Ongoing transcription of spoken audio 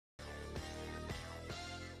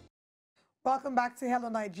Welcome back to Hello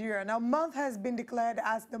Nigeria. Now, month has been declared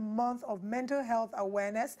as the month of mental health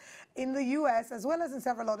awareness in the U.S. as well as in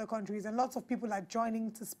several other countries, and lots of people are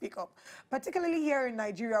joining to speak up. Particularly here in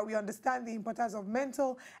Nigeria, we understand the importance of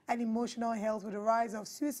mental and emotional health with the rise of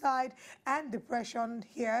suicide and depression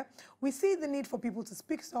here. We see the need for people to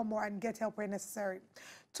speak some more and get help where necessary.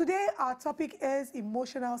 Today, our topic is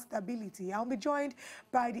emotional stability. I'll be joined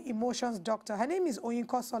by the emotions doctor. Her name is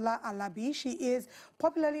Onyinkansola Alabi. She is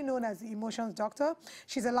popularly known as the emotions doctor.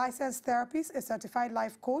 She's a licensed therapist, a certified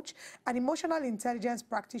life coach, an emotional intelligence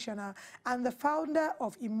practitioner, and the founder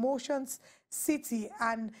of Emotions City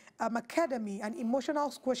and Academy, an emotional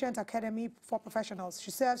quotient academy for professionals.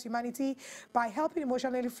 She serves humanity by helping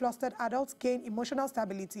emotionally flustered adults gain emotional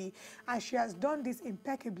stability, and she has done this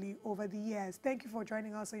impeccably over the years. Thank you for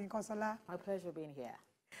joining us, Onyinkansola. My pleasure being here.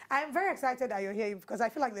 I'm very excited that you're here because I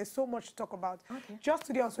feel like there's so much to talk about. Okay. Just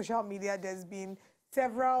today on social media, there's been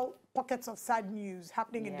several pockets of sad news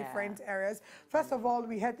happening in different areas. First of all,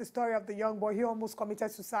 we heard the story of the young boy. He almost committed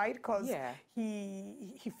suicide because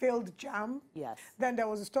he failed JAM. Yes. Then there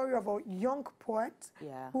was a story of a young poet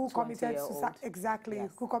who committed suicide. Exactly,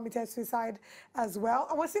 who committed suicide as well.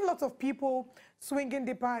 And we're seeing lots of people swinging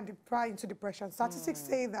deeper and deeper into depression. Statistics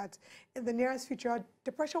say that in the nearest future,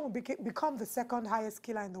 depression will become the second highest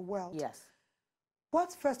killer in the world. Yes.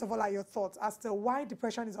 What, first of all, are your thoughts as to why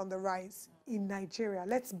depression is on the rise in Nigeria?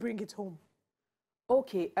 Let's bring it home.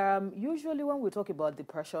 Okay. Usually when we talk about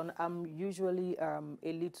depression, I'm usually a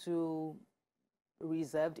little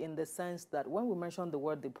reserved in the sense that when we mention the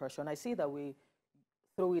word depression, I see that we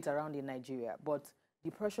throw it around in Nigeria, but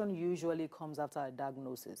depression usually comes after a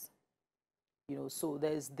diagnosis. You know, so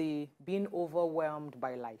there's the being overwhelmed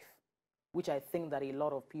by life, which I think that a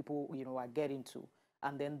lot of people, are getting to.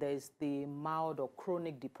 And then there's the mild or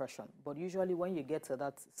chronic depression. But usually when you get to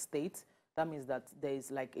that state, that means that there's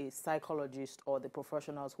like a psychologist or the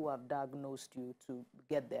professionals who have diagnosed you to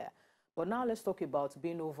get there. But now let's talk about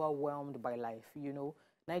being overwhelmed by life.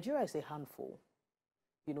 Nigeria is a handful.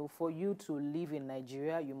 For you to live in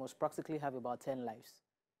Nigeria, you must practically have about 10 lives.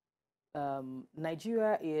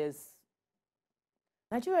 Nigeria is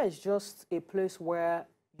just a place where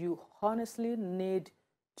you honestly need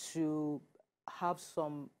to have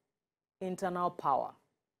some internal power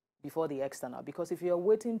before the external, because if you're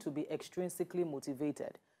waiting to be extrinsically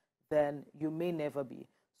motivated, then you may never be.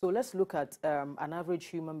 So let's look at an average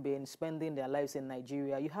human being spending their lives in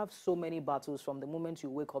Nigeria. You have so many battles from the moment you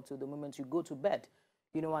wake up to the moment you go to bed,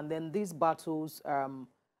 and then these battles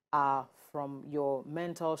are from your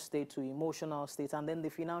mental state to emotional state, and then the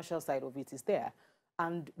financial side of it is there.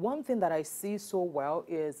 And one thing that I see so well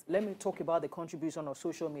is, let me talk about the contribution of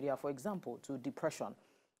social media, for example, to depression.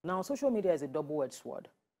 Now, social media is a double-edged sword.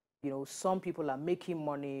 Some people are making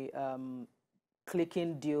money,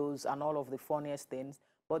 clicking deals and all of the funniest things.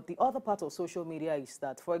 But the other part of social media is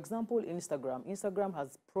that, for example, Instagram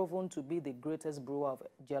has proven to be the greatest brewer of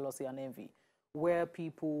jealousy and envy, where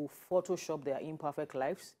people Photoshop their imperfect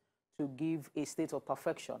lives to give a state of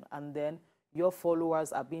perfection. And then your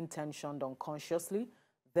followers are being tensioned unconsciously,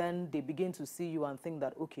 then they begin to see you and think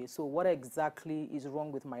that, okay, so what exactly is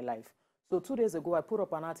wrong with my life? So 2 days ago, I put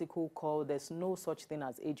up an article called "There's No Such Thing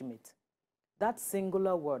as Age Mate." That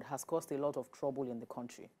singular word has caused a lot of trouble in the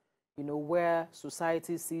country. Where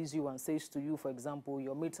society sees you and says to you, for example,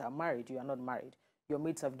 your mates are married, you are not married. Your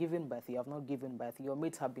mates have given birth, you have not given birth. Your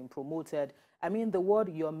mates have been promoted. I mean, the word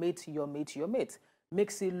your mate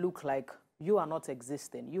makes it look like you are not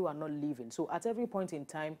existing, you are not living. So at every point in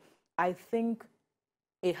time, I think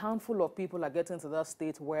a handful of people are getting to that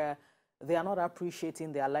state where they are not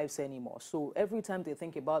appreciating their lives anymore. So every time they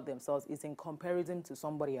think about themselves, it's in comparison to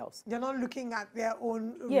somebody else. They're not looking at their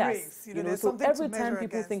own race. There's so something every time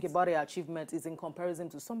people think about their achievement, it's in comparison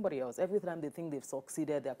to somebody else. Every time they think they've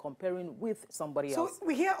succeeded, they're comparing with somebody else. So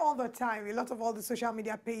we hear all the time, a lot of all the social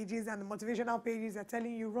media pages and the motivational pages are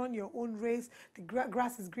telling you, run your own race, the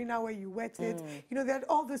grass is greener where you wet it. There are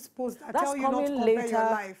all these posts that tell you not to compare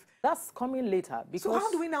your life. That's coming later. Because so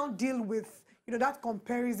how do we now deal with that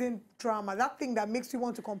comparison drama, that thing that makes you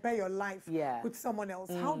want to compare your life with someone else?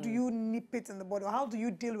 How do you nip it in the bud, or how do you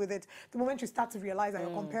deal with it the moment you start to realize that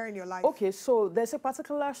you're comparing your life? Okay, so there's a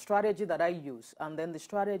particular strategy that I use, and then the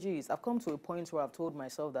strategy is, I've come to a point where I've told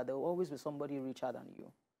myself that there will always be somebody richer than you.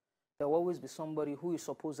 There will always be somebody who is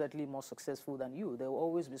supposedly more successful than you. There will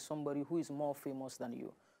always be somebody who is more famous than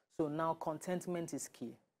you. So now contentment is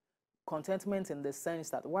key. Contentment in the sense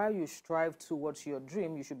that while you strive towards your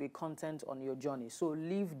dream, you should be content on your journey. So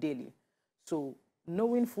live daily. So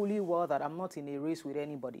knowing fully well that I'm not in a race with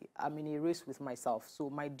anybody. I'm in a race with myself. So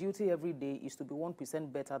my duty every day is to be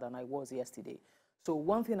 1% better than I was yesterday. So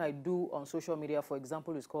one thing I do on social media, for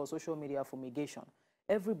example, is called social media fumigation.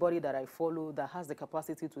 Everybody that I follow that has the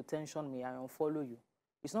capacity to tension me, I unfollow you.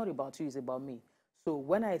 It's not about you, it's about me. So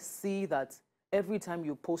when I see that every time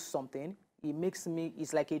you post something, it makes me,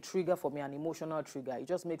 it's like a trigger for me, an emotional trigger. It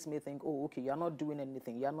just makes me think, oh, okay, you're not doing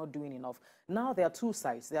anything, you're not doing enough. Now there are two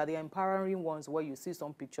sides. There are the empowering ones where you see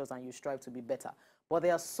some pictures and you strive to be better. But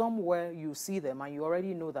there are some where you see them and you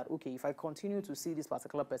already know that, okay, if I continue to see this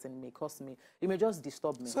particular person, it may cost me, it may just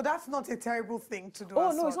disturb me. So that's not a terrible thing to do.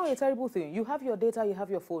 Oh, no, it's not a terrible thing. You have your data, you have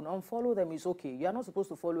your phone. Unfollow them is okay. You're not supposed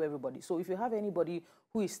to follow everybody. So if you have anybody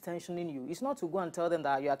who is tensioning you, it's not to go and tell them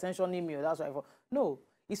that you're tensioning me or that's why. No.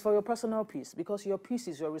 It's for your personal peace, because your peace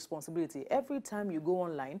is your responsibility. Every time you go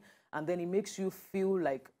online and then it makes you feel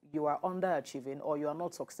like you are underachieving or you are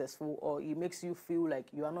not successful or it makes you feel like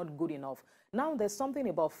you are not good enough. Now there's something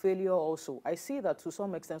about failure also. I see that to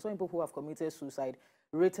some extent, some people who have committed suicide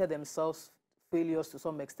rated themselves failures to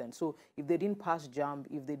some extent. So if they didn't pass JAMB,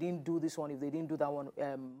 if they didn't do this one, if they didn't do that one,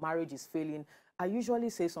 marriage is failing. I usually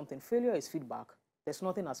say something, failure is feedback. There's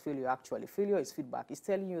nothing as failure, actually. Failure is feedback. It's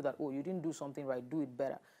telling you that, oh, you didn't do something right, do it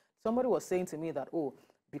better. Somebody was saying to me that, oh,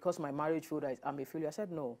 because my marriage failed, I'm a failure. I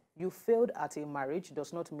said, no, you failed at a marriage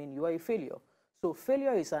does not mean you are a failure. So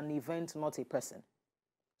failure is an event, not a person.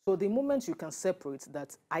 So the moment you can separate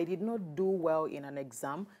that I did not do well in an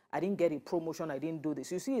exam, I didn't get a promotion, I didn't do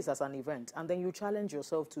this. You see it as an event, and then you challenge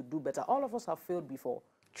yourself to do better. All of us have failed before.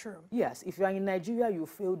 True. Yes, if you are in Nigeria, you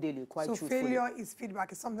fail daily, quite truthfully. So failure is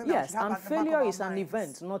feedback. It's something that yes, we have and at the back of failure our is an minds.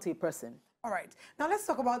 event, not a person. All right. Now let's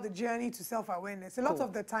talk about the journey to self-awareness. A lot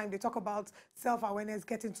of the time they talk about self-awareness,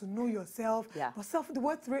 getting to know yourself. Yeah. But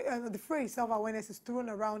the phrase self-awareness is thrown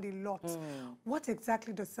around a lot. What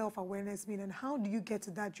exactly does self-awareness mean, and how do you get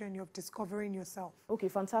to that journey of discovering yourself? Okay,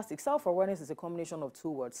 fantastic. Self-awareness is a combination of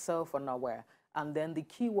two words, self and aware. And then the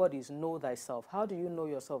key word is know thyself. How do you know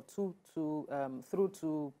yourself? Through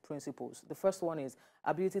two principles. The first one is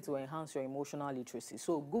ability to enhance your emotional literacy.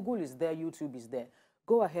 So Google is there, YouTube is there.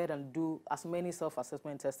 Go ahead and do as many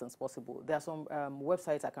self-assessment tests as possible. There are some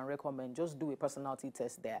websites I can recommend. Just do a personality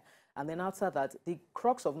test there. And then after that, the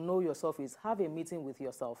crux of know yourself is have a meeting with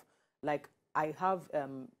yourself. Like I have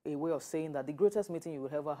a way of saying that the greatest meeting you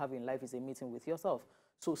will ever have in life is a meeting with yourself.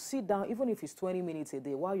 So sit down, even if it's 20 minutes a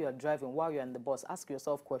day, while you're driving, while you're in the bus, ask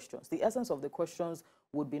yourself questions. The essence of the questions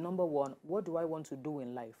would be, number one, what do I want to do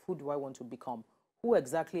in life? Who do I want to become? Who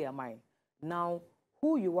exactly am I? Now,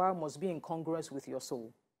 who you are must be in congruence with your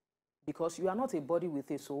soul. Because you are not a body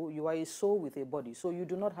with a soul, you are a soul with a body. So you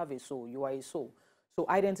do not have a soul, you are a soul. So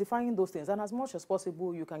identifying those things, and as much as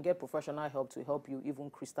possible, you can get professional help to help you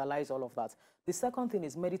even crystallize all of that. The second thing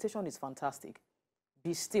is meditation is fantastic.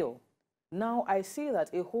 Be still. Now, I see that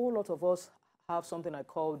a whole lot of us have something I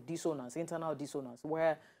call dissonance, internal dissonance,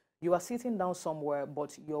 where you are sitting down somewhere,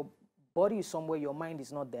 but your body is somewhere, your mind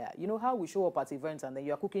is not there. You know how we show up at events and then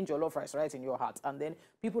you are cooking jollof rice right in your heart, and then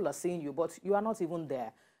people are seeing you, but you are not even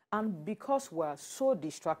there. And because we're so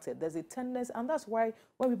distracted, there's a tendency, and that's why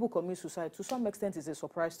when people commit suicide, to some extent, it's a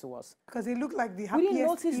surprise to us. Because they look like the happiest we didn't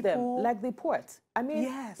notice people. them, like the poet. I mean,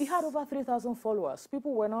 yes. He had over 3,000 followers.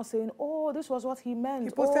 People were now saying, oh, this was what he meant. He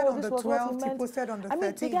posted on this the was 12th, what he meant. he posted on the 13th. I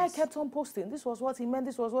mean, the guy kept on posting. This was what he meant,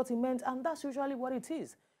 this was what he meant, and that's usually what it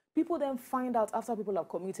is. People then find out after people have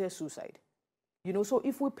committed suicide. You know, so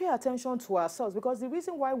if we pay attention to ourselves, because the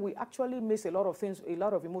reason why we actually miss a lot of things, a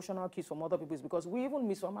lot of emotional cues from other people is because we even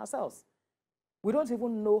miss from ourselves. We don't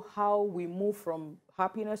even know how we move from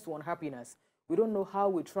happiness to unhappiness. We don't know how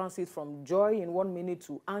we transit from joy in 1 minute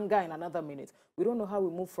to anger in another minute. We don't know how we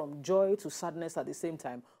move from joy to sadness at the same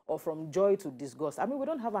time, or from joy to disgust. I mean, we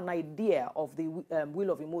don't have an idea of the wheel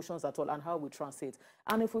of emotions at all and how we transit.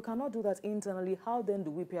 And if we cannot do that internally, how then do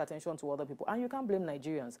we pay attention to other people? And you can't blame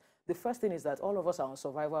Nigerians. The first thing is that all of us are on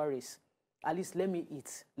survival race. At least let me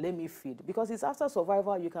eat, let me feed. Because it's after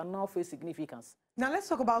survival you can now face significance. Now let's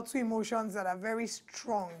talk about two emotions that are very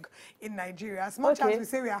strong in Nigeria. As much as we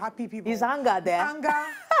say we are happy people. Is anger there? Anger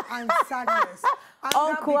and sadness.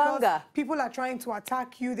 Anger. People are trying to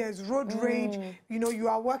attack you. There's road rage. You know, you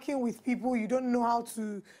are working with people. You don't know how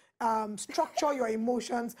to structure your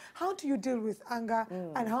emotions. How do you deal with anger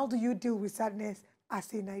and how do you deal with sadness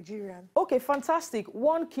as a Nigerian? Okay, fantastic.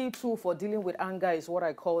 One key tool for dealing with anger is what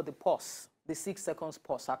I call the pause. The 6 seconds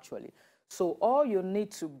pause, actually. So all you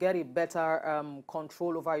need to get a better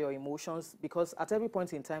control over your emotions, because at every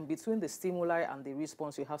point in time, between the stimuli and the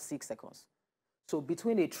response, you have 6 seconds. So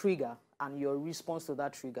between a trigger and your response to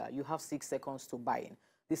that trigger, you have 6 seconds to buy in.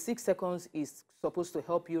 The 6 seconds is supposed to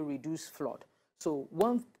help you reduce flood. So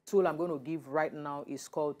one tool I'm going to give right now is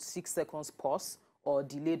called 6 seconds pause or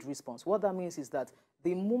delayed response. What that means is that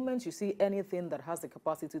the moment you see anything that has the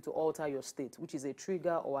capacity to alter your state, which is a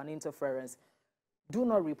trigger or an interference, do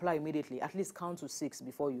not reply immediately. At least count to 6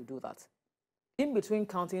 before you do that. In between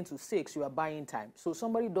counting to 6, you are buying time. So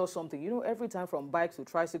somebody does something, you know, every time from bike to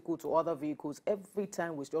tricycle to other vehicles, every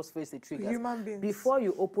time we just face the triggers. Human beings. Before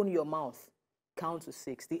you open your mouth, count to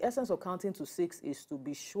 6. The essence of counting to 6 is to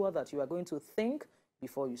be sure that you are going to think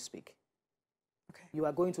before you speak. Okay. You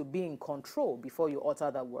are going to be in control before you utter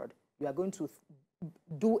that word. You are going to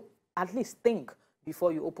do at least think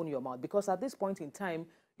before you open your mouth. Because at this point in time,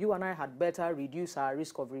 you and I had better reduce our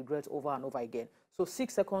risk of regret over and over again. So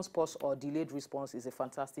 6 seconds pause or delayed response is a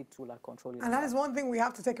fantastic tool at controlling. And that is one thing we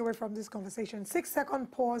have to take away from this conversation.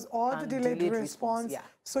 6-second pause or the delayed response. Yeah.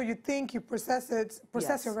 So you think, you process it,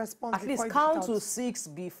 process your response. At least count to 6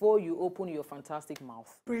 before you open your fantastic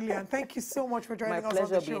mouth. Brilliant. Thank you so much for joining us on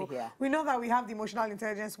the show. Here. We know that we have the Emotional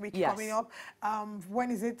Intelligence Week coming up.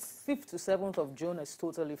 When is it? 5th to 7th of June is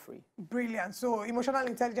totally free. Brilliant. So Emotional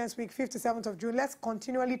Intelligence Week, 5th to 7th of June. Let's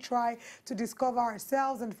continually try to discover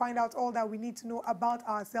ourselves and find out all that we need to know about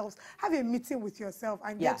ourselves. Have a meeting with yourself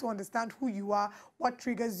and get to understand who you are, what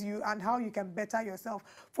triggers you, and how you can better yourself.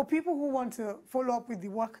 For people who want to follow up with the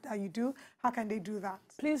work that you do, how can they do that?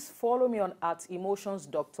 Please follow me on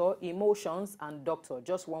 @emotionsdoctor, emotions and doctor,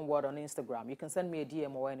 just one word on Instagram. You can send me a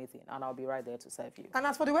DM or anything, and I'll be right there to serve you. And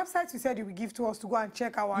as for the websites you said you will give to us to go and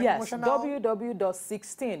check our emotional...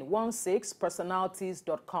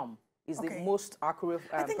 www.1616personalities.com is the most accurate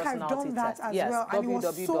personality test. I think I've done that as well, and it was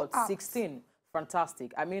so www.16.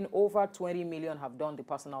 Fantastic. I mean, over 20 million have done the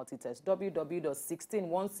personality test.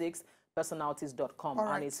 www.1616personalities.com,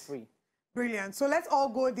 and it's free. Brilliant. So let's all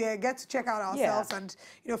go there, get to check out ourselves, and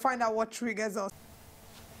find out what triggers us.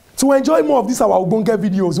 To enjoy more of these our Ogbonge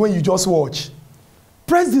videos when you just watch,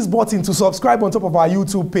 press this button to subscribe on top of our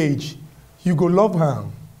YouTube page. You go love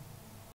am.